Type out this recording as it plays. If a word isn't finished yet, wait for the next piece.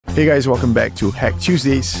Hey guys, welcome back to Hack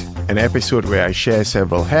Tuesdays, an episode where I share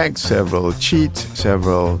several hacks, several cheats,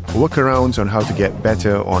 several workarounds on how to get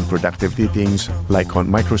better on productivity things like on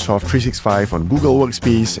Microsoft 365, on Google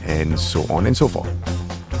Workspace, and so on and so forth.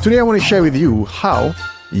 Today I want to share with you how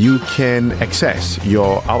you can access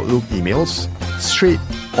your Outlook emails straight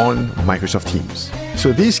on Microsoft Teams.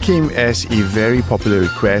 So this came as a very popular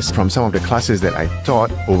request from some of the classes that I taught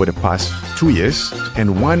over the past 2 years.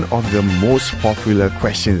 And one of the most popular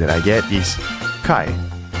questions that I get is, Kai,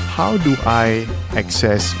 how do I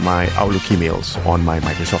access my Outlook emails on my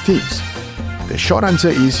Microsoft Teams? The short answer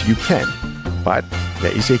is you can, but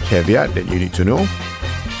there is a caveat that you need to know.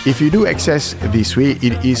 If you do access this way,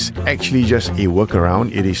 it is actually just a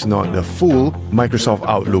workaround. It is not the full Microsoft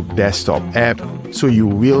Outlook desktop app, so you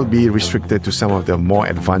will be restricted to some of the more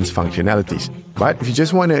advanced functionalities. But if you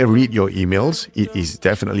just want to read your emails, it is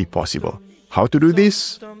definitely possible. How to do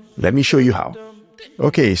this? Let me show you how.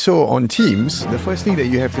 Okay, so on Teams, the first thing that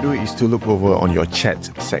you have to do is to look over on your chat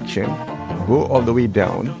section, go all the way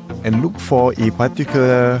down and look for a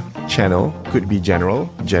particular channel. Could be General.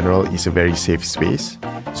 General is a very safe space.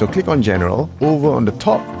 So click on General. Over on the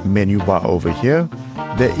top menu bar over here,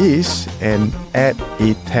 there is an Add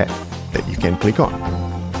a tab that you can click on.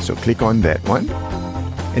 So click on that one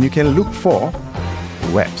and you can look for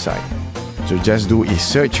website. So just do a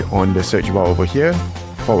search on the search bar over here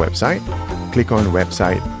for website. Click on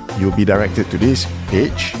website. You'll be directed to this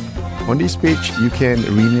page. On this page, you can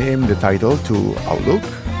rename the title to Outlook.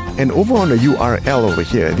 And over on the URL over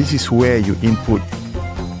here, this is where you input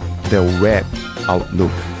the web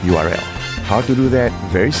Outlook URL. How to do that?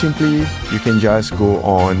 Very simply, you can just go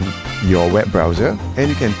on your web browser and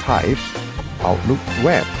you can type Outlook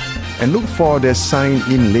Web and look for the sign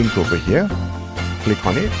in link over here. Click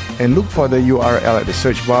on it and look for the URL at the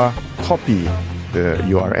search bar. Copy the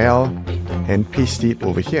URL and paste it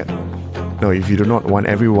over here. Now, if you do not want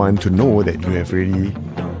everyone to know that you have already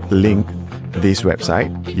linked this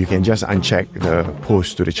website, you can just uncheck the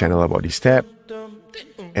post to the channel about this tab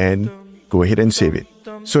and go ahead and save it.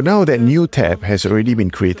 So now that new tab has already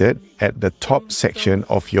been created at the top section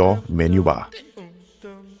of your menu bar.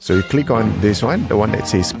 So you click on this one, the one that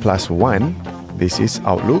says +1. This is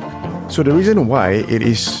Outlook. So the reason why it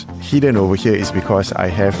is hidden over here is because I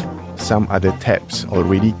have some other tabs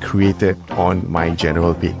already created on my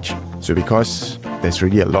general page. So because there's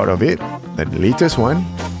already a lot of it, the latest one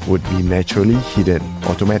would be naturally hidden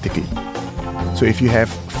automatically. So if you have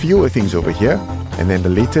fewer things over here, and then the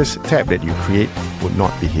latest tab that you create would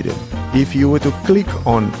not be hidden. If you were to click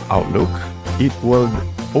on Outlook, it will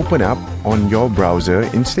open up on your browser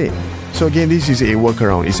instead. So again, this is a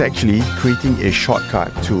workaround. It's actually creating a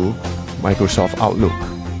shortcut to Microsoft Outlook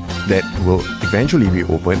that will eventually be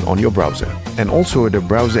open on your browser. And also the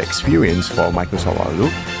browser experience for Microsoft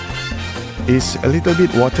Outlook is a little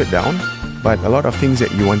bit watered down, but a lot of things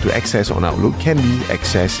that you want to access on Outlook can be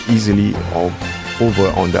accessed easily over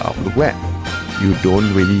on the Outlook web. You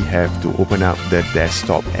don't really have to open up the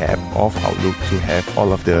desktop app of Outlook to have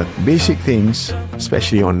all of the basic things,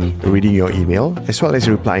 especially on reading your email as well as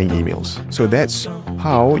replying emails. So that's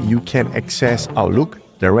how you can access Outlook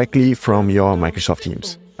directly from your Microsoft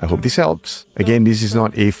Teams. I hope this helps. Again, this is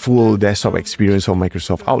not a full desktop experience of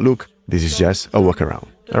Microsoft Outlook. This is just a workaround.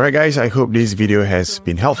 Alright guys, I hope this video has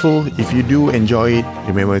been helpful. If you do enjoy it,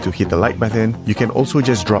 remember to hit the like button. You can also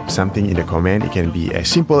just drop something in the comment. It can be as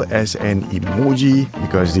simple as an emoji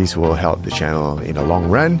because this will help the channel in the long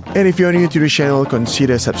run. And if you're new to the channel,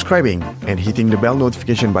 consider subscribing and hitting the bell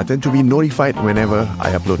notification button to be notified whenever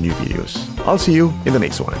I upload new videos. I'll see you in the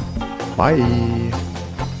next one. Bye!